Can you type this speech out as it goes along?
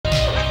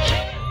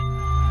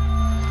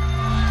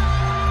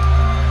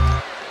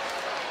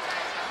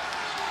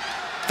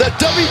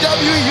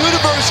WWE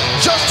Universe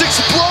just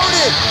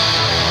exploded!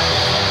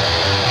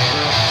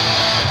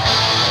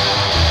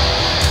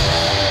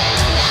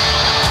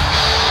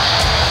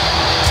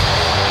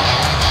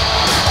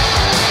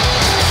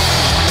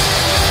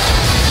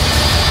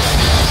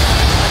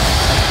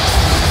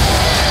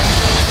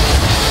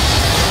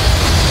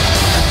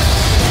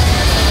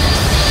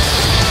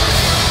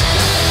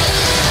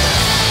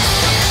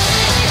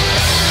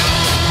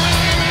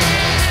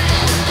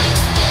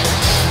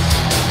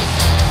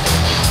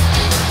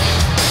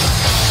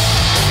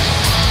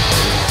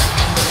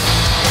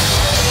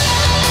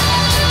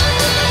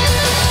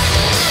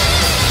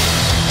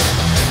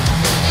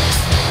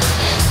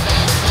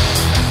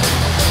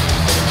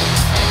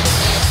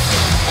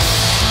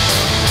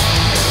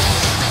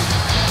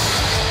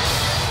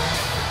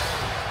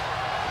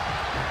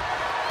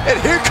 And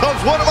here comes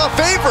one of my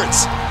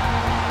favorites.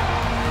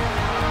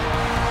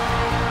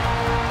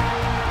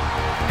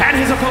 And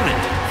his opponent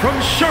from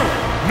Charlotte,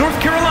 North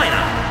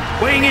Carolina,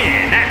 weighing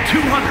in at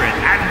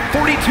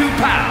 242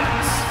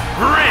 pounds,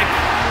 Ric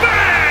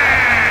Flair!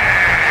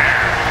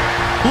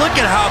 Look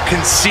at how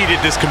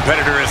conceited this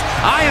competitor is.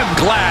 I am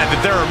glad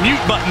that there are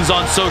mute buttons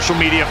on social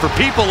media for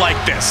people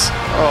like this.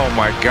 Oh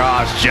my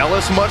gosh,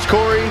 jealous much,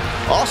 Corey?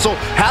 Also,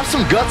 have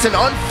some guts and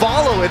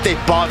unfollow if they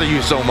bother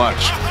you so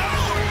much.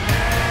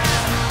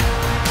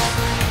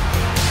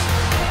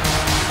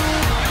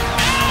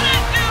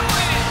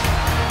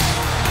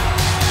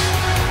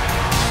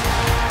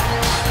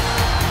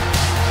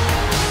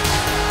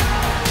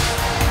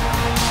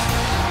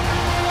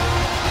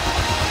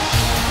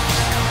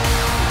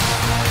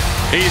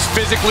 He's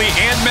physically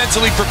and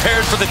mentally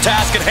prepared for the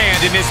task at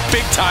hand in this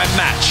big-time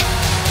match.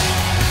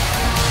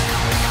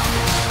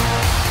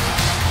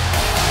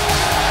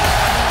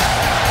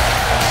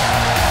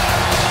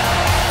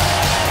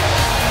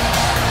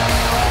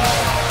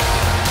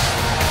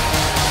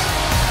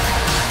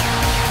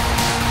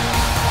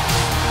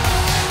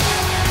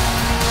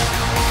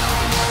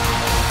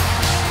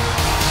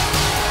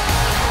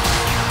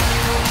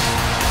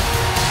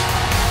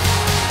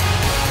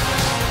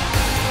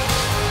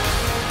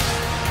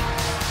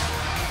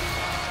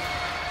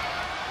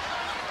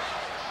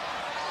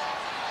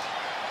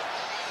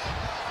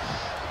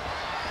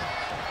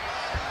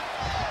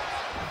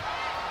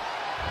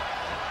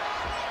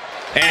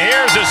 And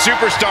here's a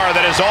superstar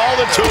that has all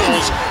the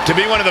tools to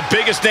be one of the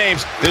biggest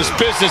names this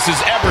business has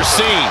ever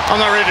seen.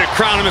 I'm not ready to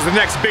crown him as the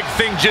next big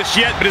thing just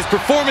yet, but his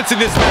performance in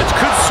this match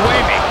could sway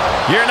me.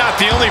 You're not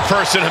the only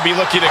person to be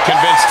looking to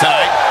convince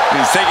tonight.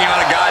 He's taking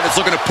on a guy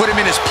that's looking to put him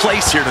in his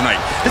place here tonight.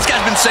 This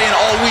guy's been saying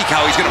all week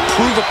how he's going to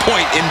prove a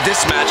point in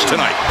this match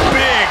tonight.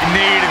 Big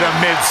knee to the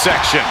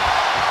midsection.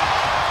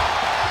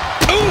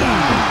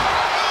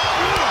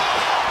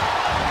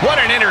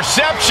 What an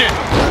interception.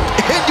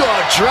 Into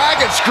a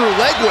dragon screw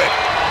leg whip.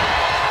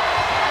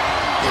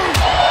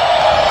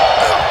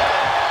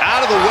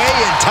 Out of the way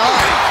in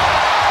time.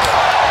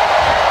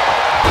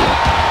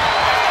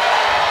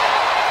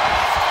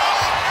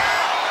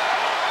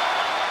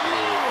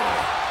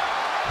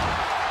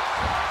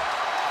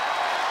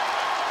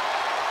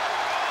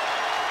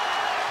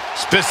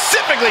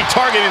 Specifically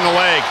targeting the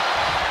leg.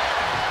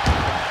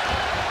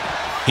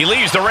 He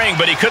leaves the ring,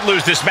 but he could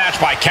lose this match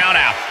by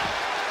countout.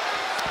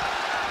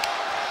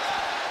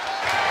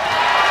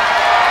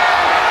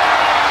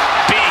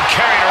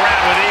 Carried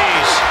around with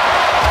ease.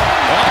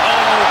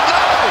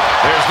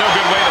 There's no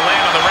good way to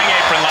land on the ring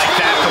apron like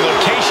that. The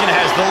location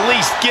has the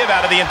least give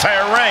out of the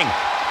entire ring.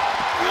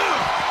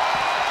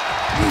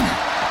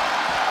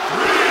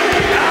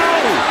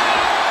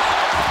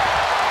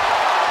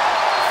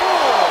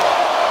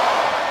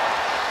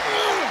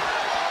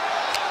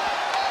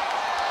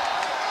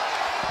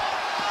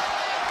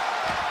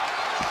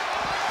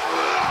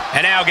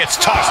 And now gets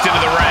tossed into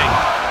the ring.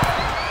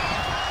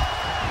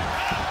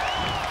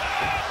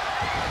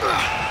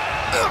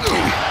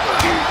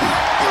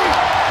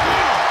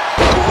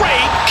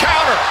 Great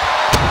counter.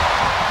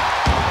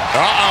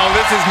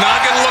 This is not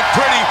going to look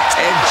pretty.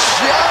 And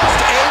just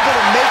able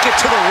to make it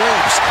to the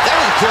ropes. That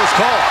was a close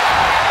call.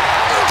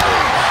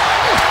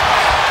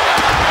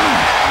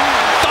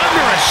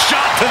 Thunderous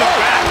shot to the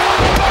back.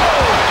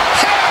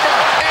 Hammer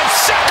and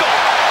sickle.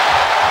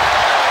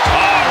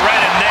 Oh,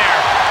 right in there.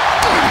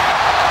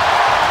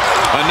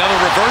 Another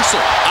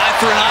reversal. Eye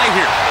for an eye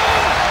here.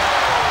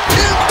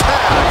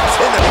 Impact.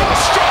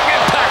 Strong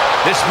impact.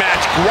 This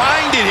match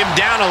grinded him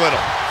down a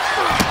little.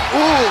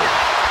 Ooh.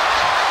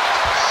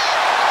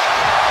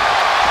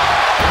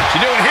 What's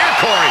he doing here,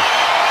 Corey?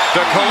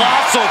 The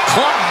colossal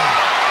club.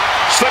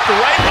 Slipped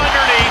right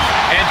underneath,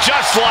 and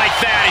just like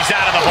that, he's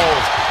out of the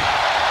hold.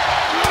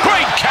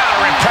 Great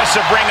counter.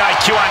 Impressive ring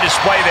IQ on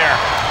display there.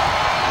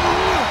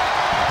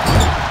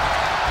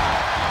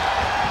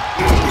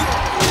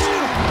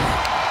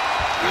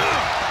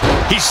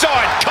 He saw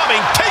it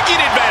coming,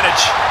 taking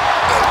advantage.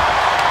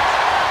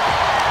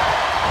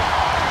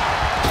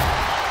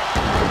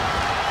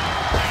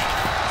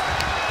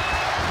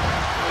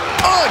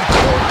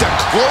 Uncorked a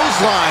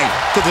clothesline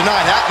to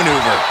deny that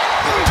maneuver.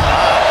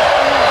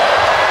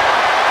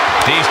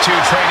 These two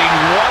trading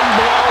one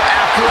blow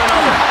after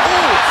another.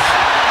 Oof.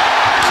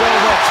 So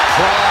much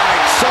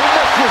pride, so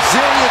much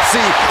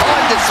resiliency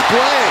on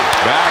display.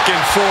 Back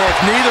and forth,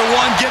 neither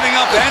one giving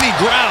up any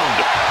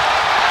ground.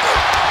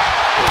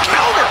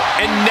 Counter,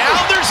 and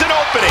now there's an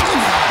opening.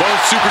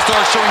 Both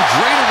superstars showing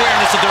great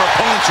awareness of their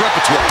opponent's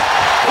repertoire.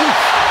 Oof.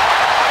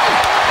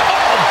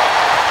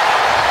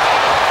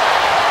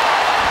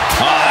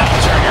 Oh,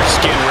 that'll turn your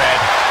skin red.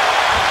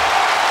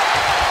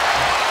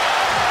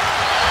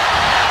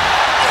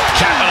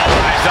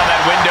 Capitalized on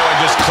that window and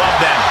just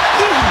clubbed them.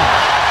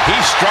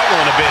 He's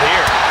struggling a bit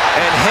here.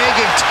 And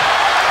hanging.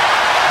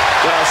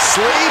 The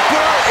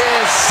sleeper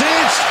is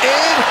cinched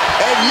in,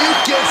 and you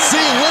can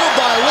see little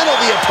by little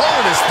the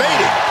opponent is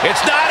fading. It's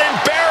not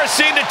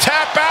embarrassing to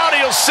tap out.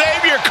 He'll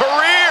save your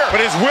career.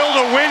 But his will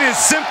to win is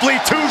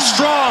simply too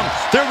strong.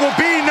 There will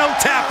be no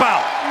tap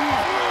out.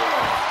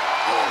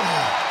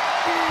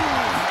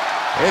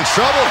 In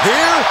trouble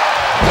here.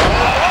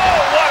 Oh,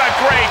 what a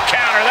great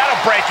counter.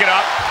 That'll break it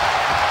up.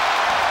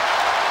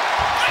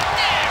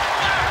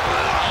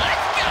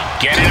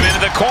 Getting him into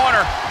the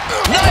corner.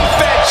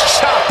 Knife edge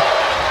chop.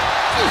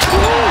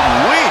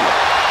 Ooh-wee.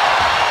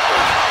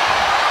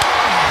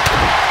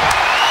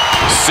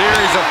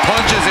 Series of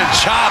punches and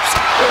chops.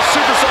 The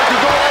superstar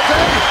could go all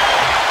day.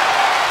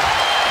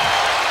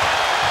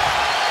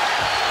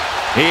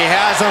 He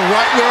has him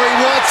right where he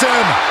wants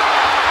him.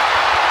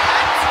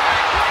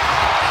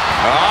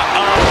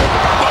 Uh-oh.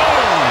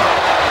 Boom!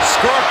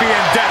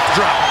 Scorpion death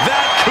drop.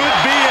 That could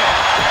be it.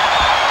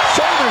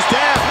 Shoulders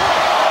down.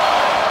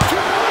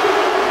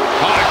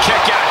 Oh, kick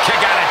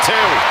out at two.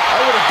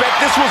 I would have bet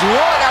this was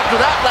one after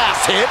that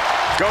last hit.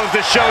 Goes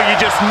to show you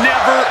just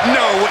never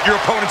know what your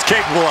opponent's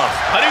capable of.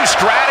 A new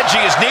strategy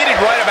is needed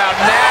right about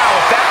now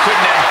if that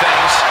couldn't end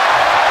things.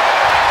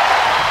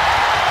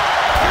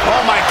 Oh,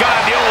 my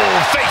God, the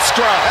old face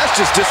scrub. That's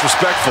just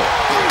disrespectful.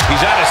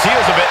 He's on his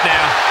heels a bit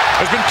now.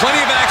 There's been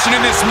plenty of action in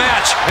this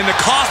match, and the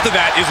cost of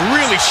that is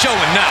really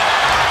showing now.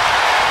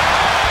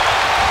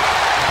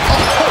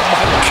 Oh,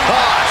 my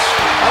gosh.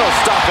 That'll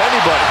stop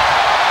anybody.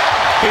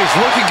 He's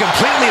looking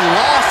completely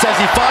lost as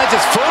he finds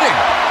his footing.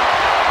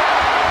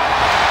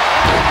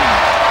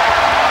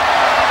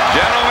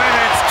 Gentlemen,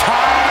 it's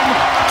time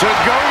to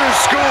go to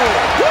school.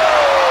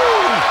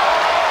 Woo!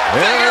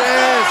 There it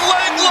is.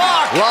 Leg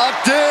lock.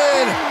 Locked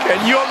in.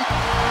 And you...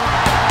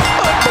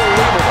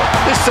 Unbelievable.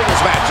 This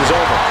singles match is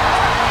over.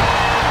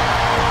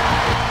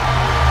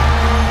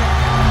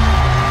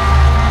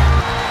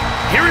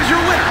 Here is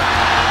your winner,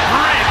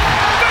 Ric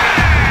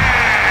Flair!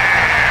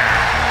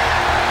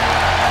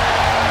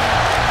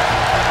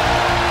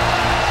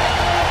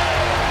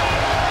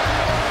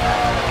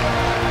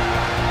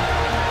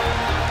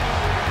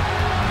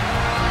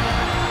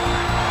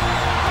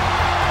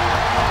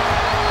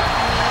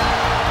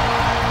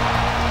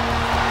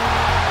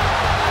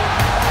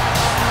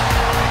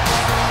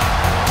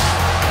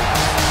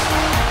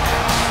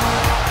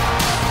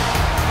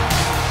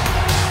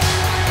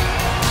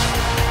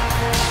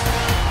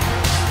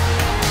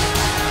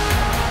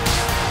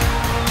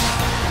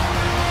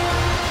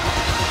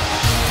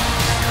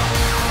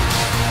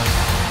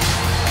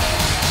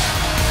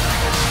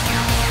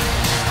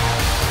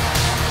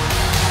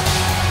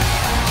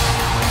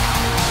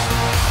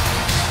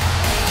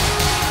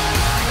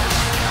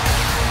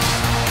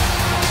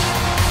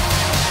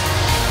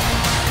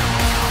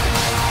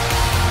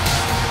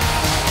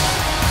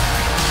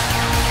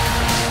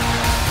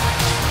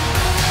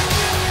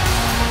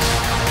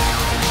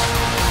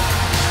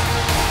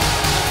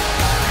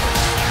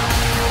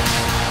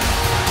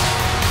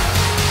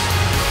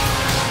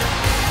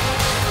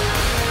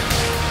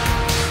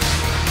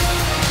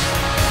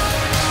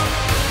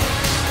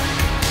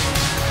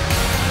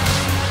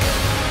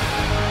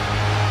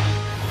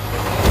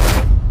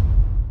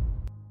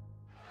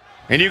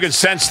 And you can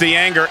sense the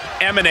anger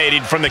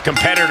emanating from the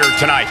competitor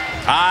tonight.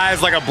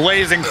 Eyes like a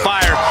blazing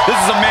fire. This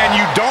is a man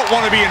you don't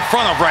want to be in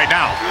front of right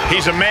now.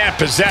 He's a man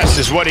possessed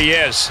is what he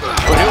is.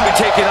 But he'll be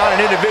taking on an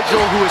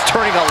individual who is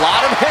turning a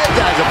lot of heads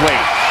as of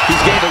late.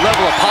 He's gained a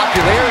level of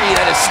popularity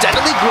that is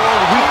steadily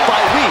growing week by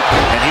week,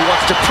 and he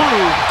wants to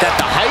prove that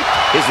the hype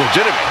is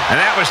legitimate.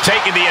 And that was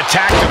taking the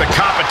attack to the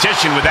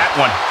competition with that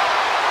one.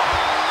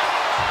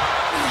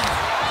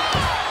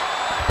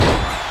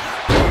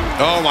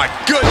 Oh my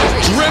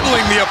goodness,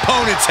 dribbling the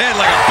opponent's head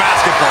like a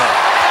basketball.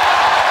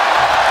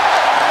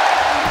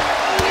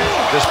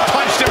 Just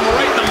punched him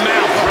right in the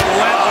mouth.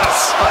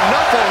 Relentless.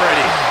 Enough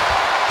already.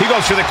 He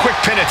goes for the quick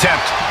pin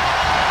attempt.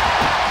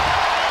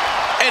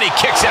 And he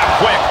kicks out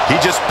quick. He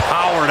just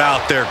powered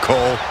out there,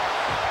 Cole.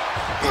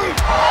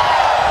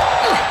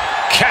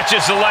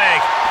 Catches the leg.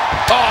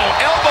 Oh,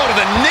 elbow to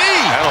the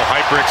knee. That'll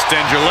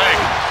hyperextend your leg.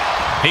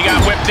 He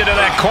got whipped into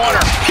that corner.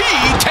 He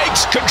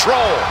takes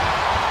control.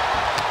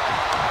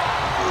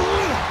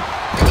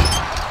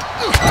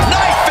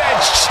 Knife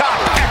edge chop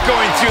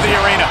echoing through the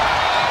arena.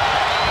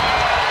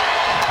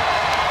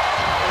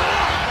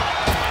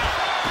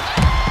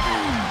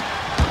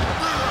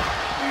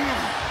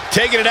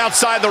 Taking it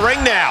outside the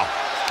ring now.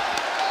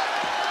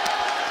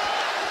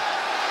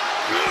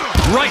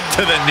 right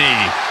to the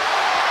knee.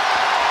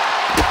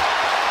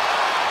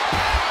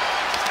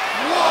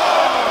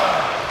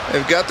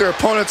 They've got their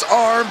opponent's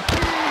arm.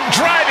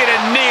 Driving a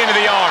knee into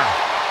the arm.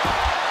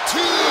 2.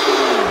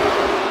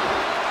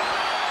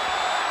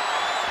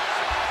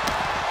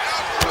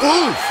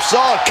 Oof,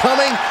 saw it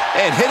coming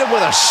and hit him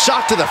with a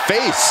shot to the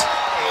face.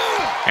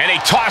 And he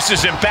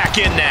tosses him back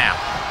in now.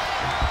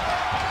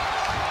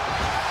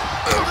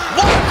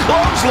 What a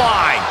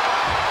clothesline.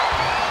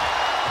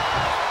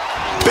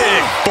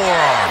 Big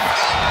forearm.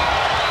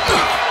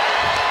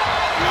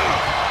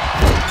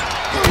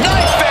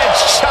 Knife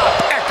edge chop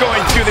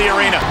echoing through the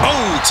arena.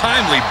 Oh,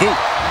 timely boot.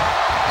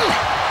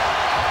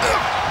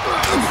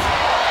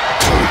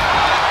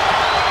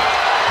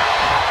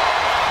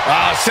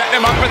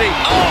 Setting him up for the,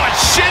 a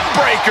shin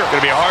breaker.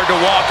 Gonna be hard to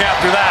walk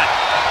after that.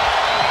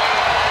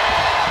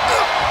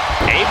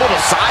 Able to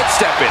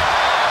sidestep it.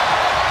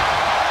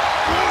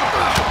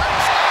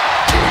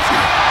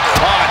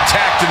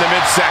 Attacked in the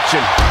midsection.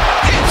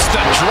 Hits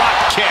the drop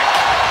kick.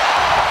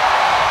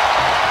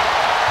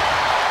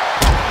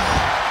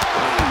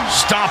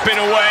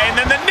 Stomping away,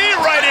 and then the knee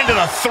right into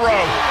the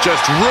throat.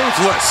 Just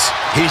ruthless.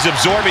 He's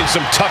absorbing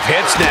some tough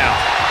hits now.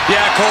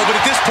 Yeah, Cole, but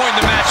at this point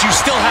in the match, you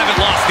still haven't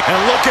lost it. And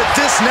look at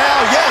this now,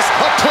 yes,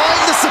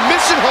 applying the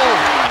submission hold.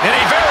 And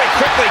he very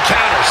quickly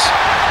counters.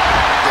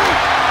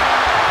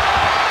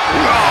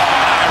 Oh,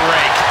 eye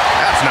rake.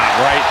 That's not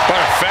right,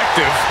 but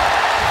effective.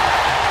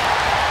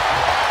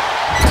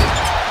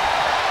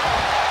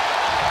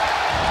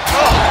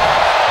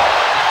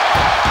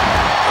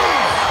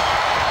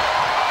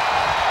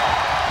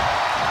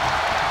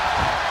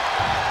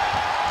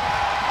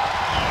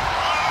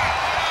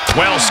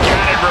 Well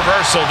scattered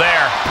reversal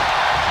there.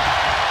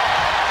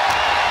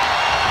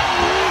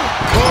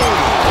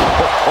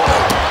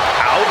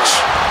 Ouch.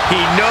 He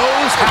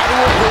knows how to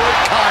avoid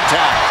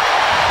contact.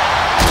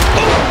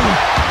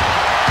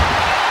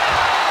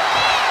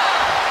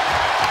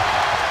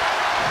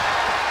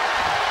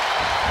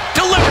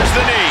 Delivers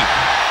the knee.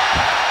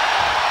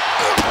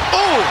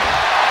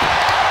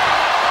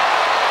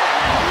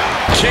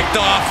 Kicked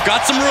off,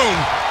 got some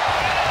room.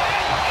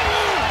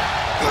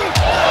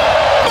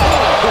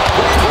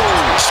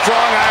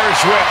 Strong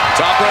Irish whip.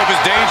 Top rope is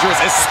dangerous,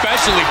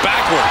 especially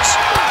backwards.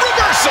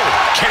 Reversal.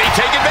 Can he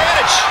take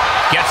advantage?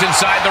 Gets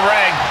inside the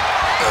ring.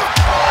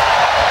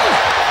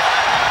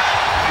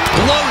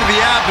 Blow to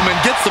the abdomen,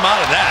 gets them out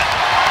of that.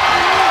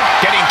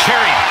 Getting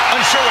carried.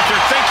 Unsure what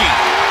they're thinking.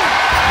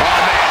 Oh,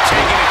 man,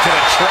 taking it to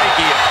the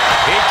trachea.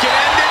 He can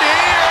end it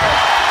here.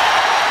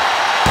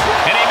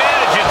 And he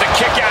manages to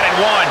kick out at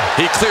one.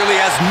 He clearly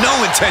has no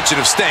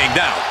intention of staying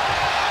down.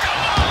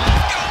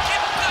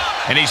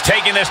 And he's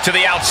taking this to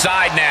the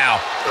outside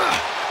now.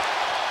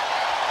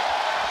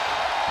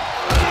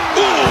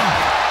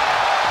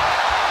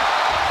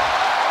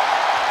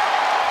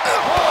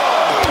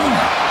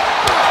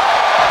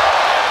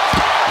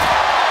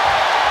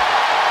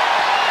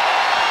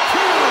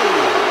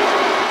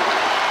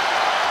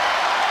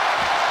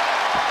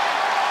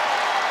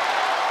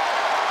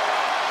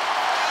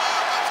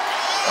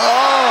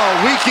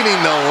 Oh,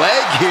 weakening the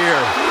leg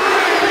here.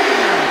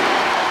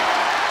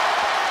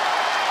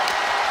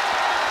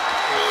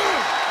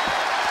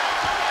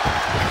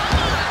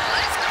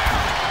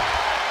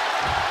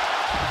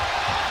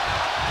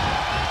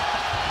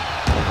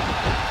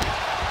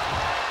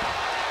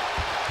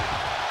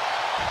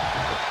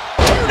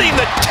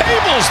 The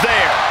tables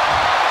there.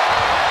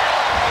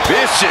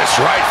 Vicious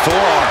right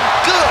forearm.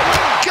 Good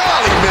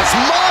golly, Miss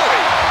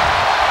Molly.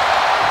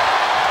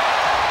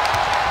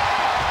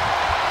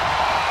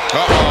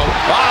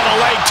 The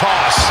leg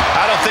toss.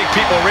 I don't think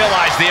people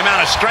realize the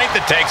amount of strength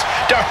it takes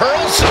to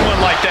hurl someone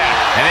like that.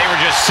 And they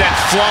were just sent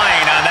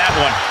flying on that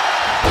one.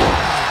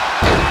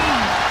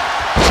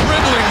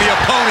 Dribbling the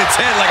opponent's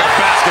head like a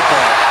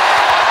basketball.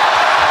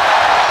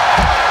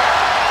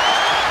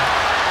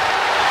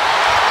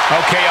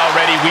 Okay,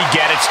 already, we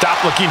get it.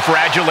 Stop looking for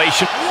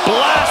adulation.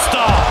 Blast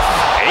off.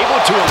 Able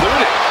to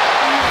elude it.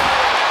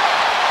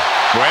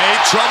 Wait,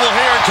 trouble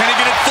here. Can he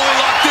get it fully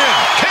locked in?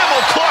 Camel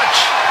clutch.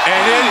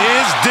 And it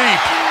is deep.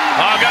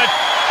 Oh, good.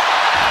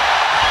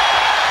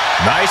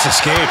 Nice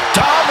escape.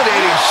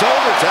 Dominating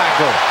shoulder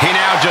tackle. He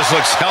now just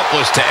looks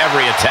helpless to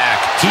every attack.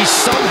 He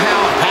somehow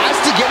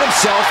has to get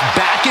himself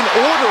back in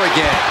order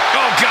again.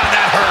 Oh, God,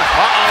 that hurt.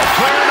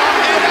 Clearing up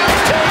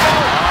in-house table.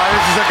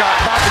 This is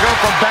about to go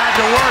from bad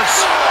to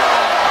worse.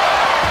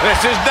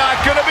 This is not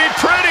going to be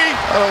pretty.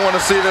 I don't want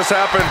to see this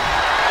happen.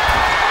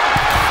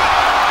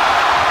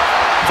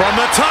 From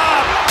the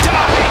top.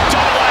 Diving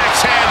double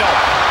axe handle.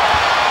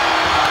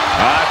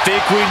 I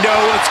think we know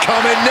what's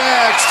coming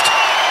next.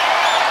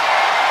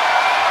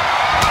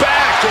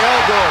 Back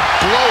elbow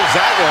blows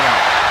that one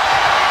out.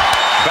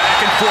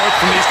 Back and forth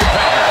from these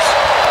competitors.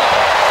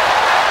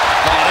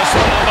 Oh, this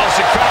one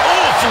almost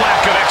incredible. Oof,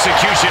 lack of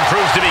execution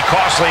proves to be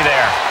costly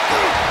there.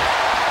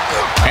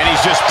 And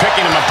he's just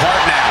picking them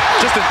apart now.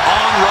 Just an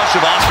onrush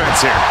of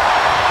offense here.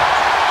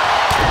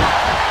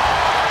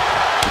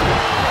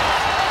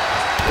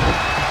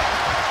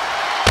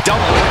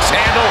 Double axe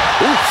handle.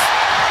 Oof.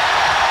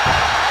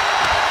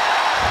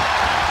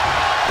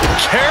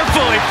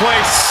 Carefully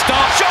placed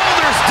stomp.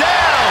 Shoulders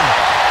down.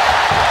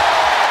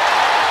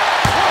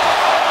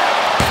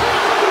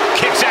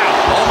 Kicks out.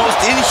 Almost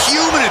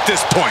inhuman at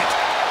this point.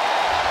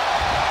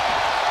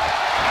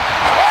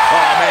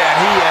 Oh, man,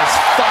 he is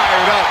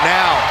fired up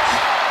now.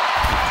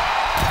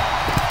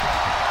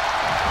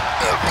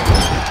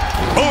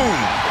 Boom.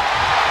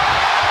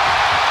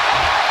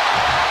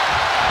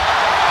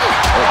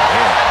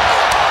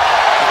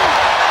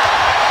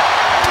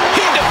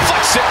 He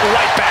deflects it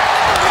right back.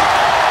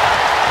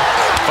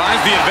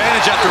 Finds the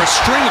advantage after a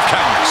string of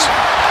counters.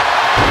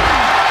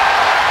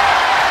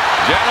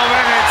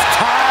 Gentlemen, it's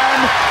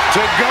time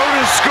to go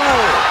to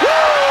school.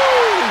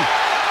 Woo!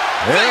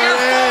 There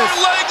it is.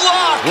 Leg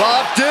lock.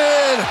 Locked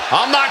in.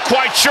 I'm not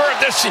quite sure if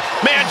this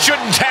man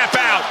shouldn't tap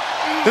out.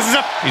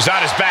 He's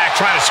on his back,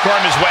 trying to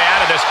squirm his way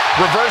out of this.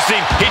 Reversing.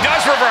 He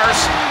does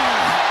reverse.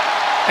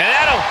 And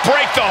that'll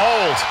break the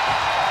hold.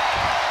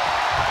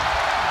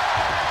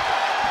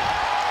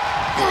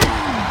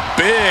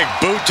 Big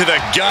boot to the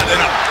gut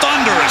and a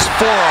thunderous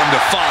forearm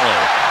to follow.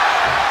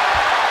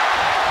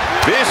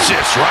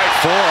 Vicious right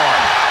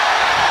forearm.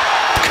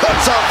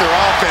 Cuts off their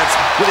offense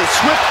with a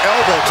swift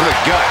elbow to the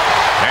gut.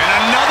 And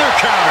another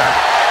counter.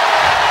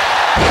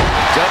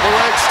 Double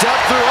leg step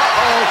through.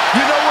 Uh-oh.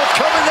 You know what's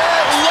coming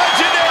next.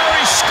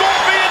 Legendary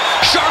Scorpion.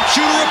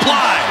 Sharpshooter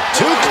applied.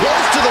 Too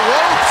close to the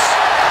ropes.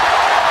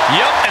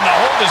 Yep, and the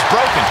hold is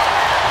broken.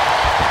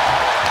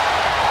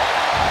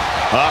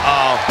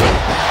 Uh-oh.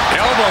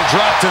 Elbow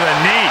drop to the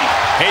knee.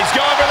 He's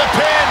going for the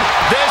pin.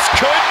 This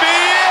could be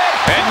it.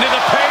 Into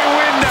the pay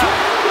window.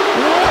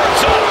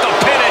 It's off the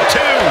pin at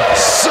two.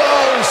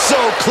 So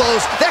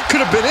close. That could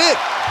have been it.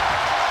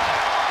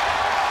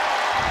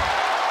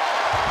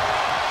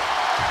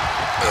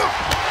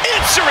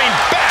 Answering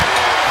back.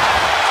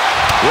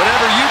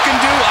 Whatever you can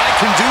do, I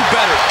can do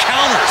better.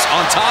 Counters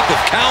on top of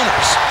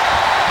counters.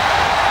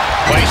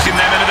 Placing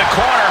them into the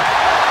corner.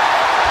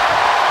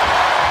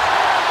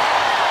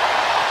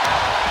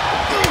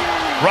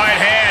 Right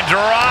hand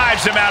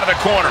drives him out of the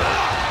corner.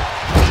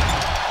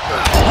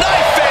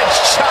 Knife edge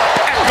chop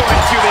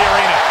echoing through the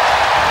arena.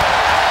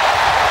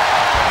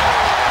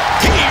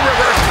 He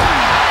reversed.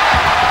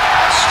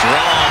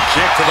 Strong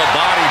kick to the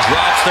body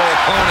drops their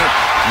opponent.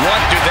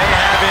 What do they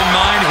have in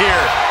mind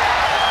here?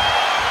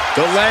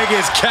 The leg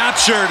is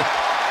captured.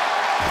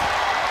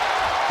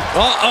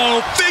 Uh-oh,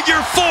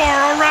 figure four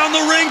around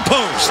the ring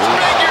post.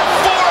 Figure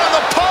four on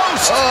the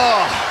post.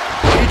 Oh,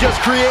 he just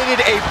created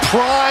a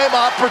prime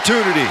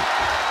opportunity.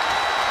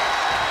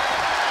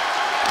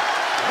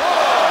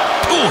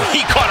 Ooh,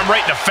 he caught him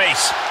right in the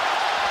face.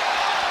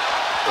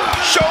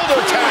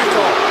 Shoulder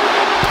tackle.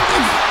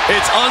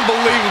 It's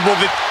unbelievable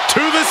that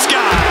to the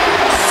sky.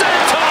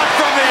 Senton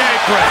from the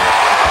apron.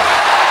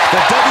 The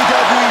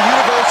WWE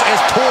Universe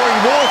is pouring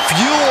more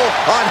fuel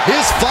on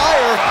his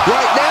fire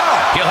right now.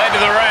 He'll head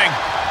to the ring.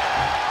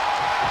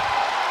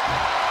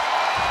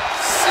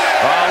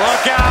 Oh,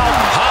 look out.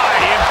 High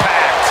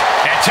impact.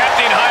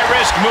 Attempting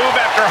high-risk move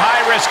after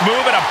high-risk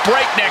move at a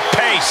breakneck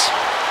pace.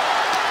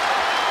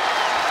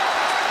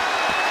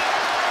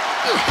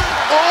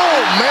 Oh,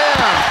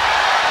 man.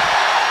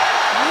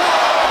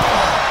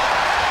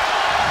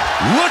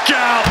 Look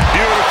out.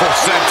 Beautiful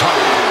senton.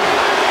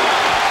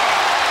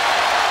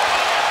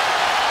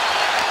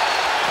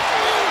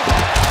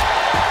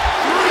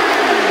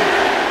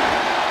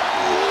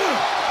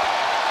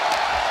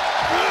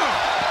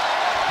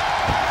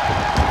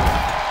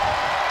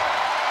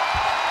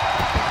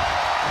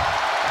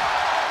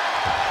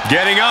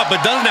 Getting up,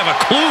 but doesn't have a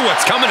clue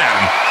what's coming at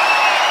him.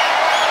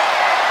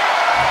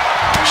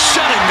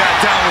 Shutting that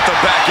down with the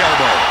back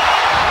elbow.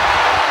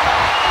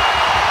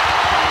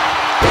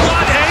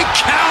 What a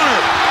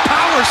counter!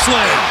 Power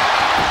slam.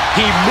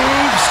 He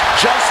moves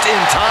just in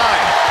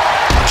time.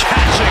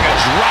 Catching a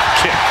drop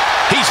kick.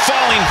 He's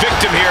falling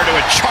victim here to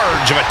a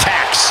charge of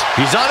attacks.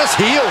 He's on his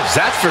heels,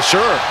 that's for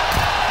sure.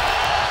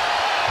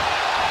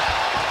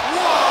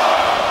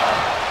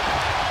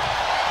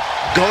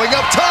 Going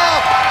up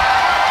top.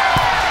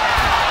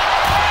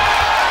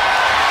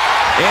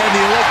 And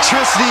the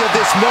electricity of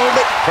this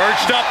moment.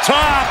 Perched up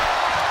top.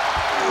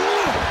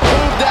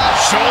 Moved out.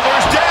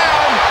 Shoulders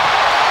down.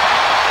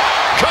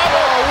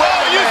 Cover.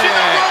 Well, using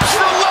the ropes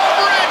for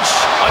leverage.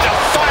 A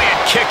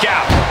defiant kick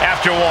out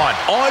after one.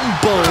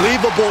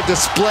 Unbelievable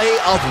display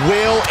of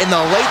will in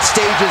the late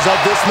stages of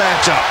this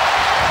matchup.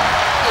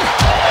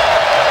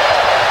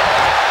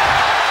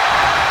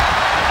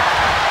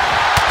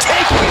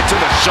 Taking it to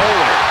the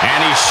shoulder. And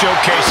he's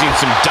showcasing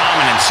some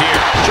dominance here.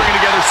 Stringing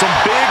together some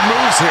big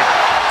moves here.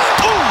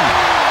 Ooh.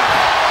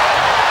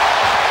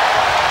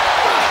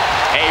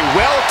 A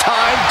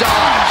well-timed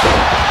dodge.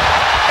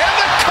 And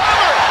the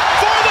cover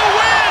for the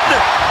win.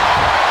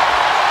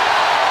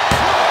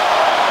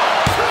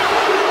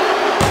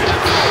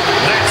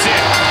 That's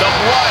it. The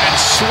blood and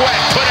sweat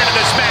put into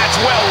this match,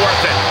 well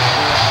worth it.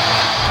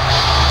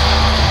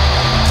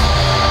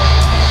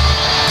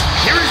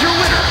 Here is your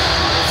winner,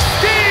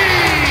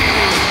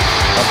 Steve!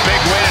 A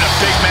big win and a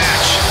big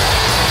match.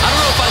 I don't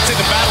know if I'd say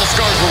the battle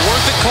scars were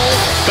worth it, Cole,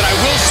 but I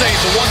will say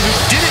the one who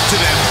did it to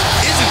them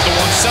isn't the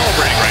one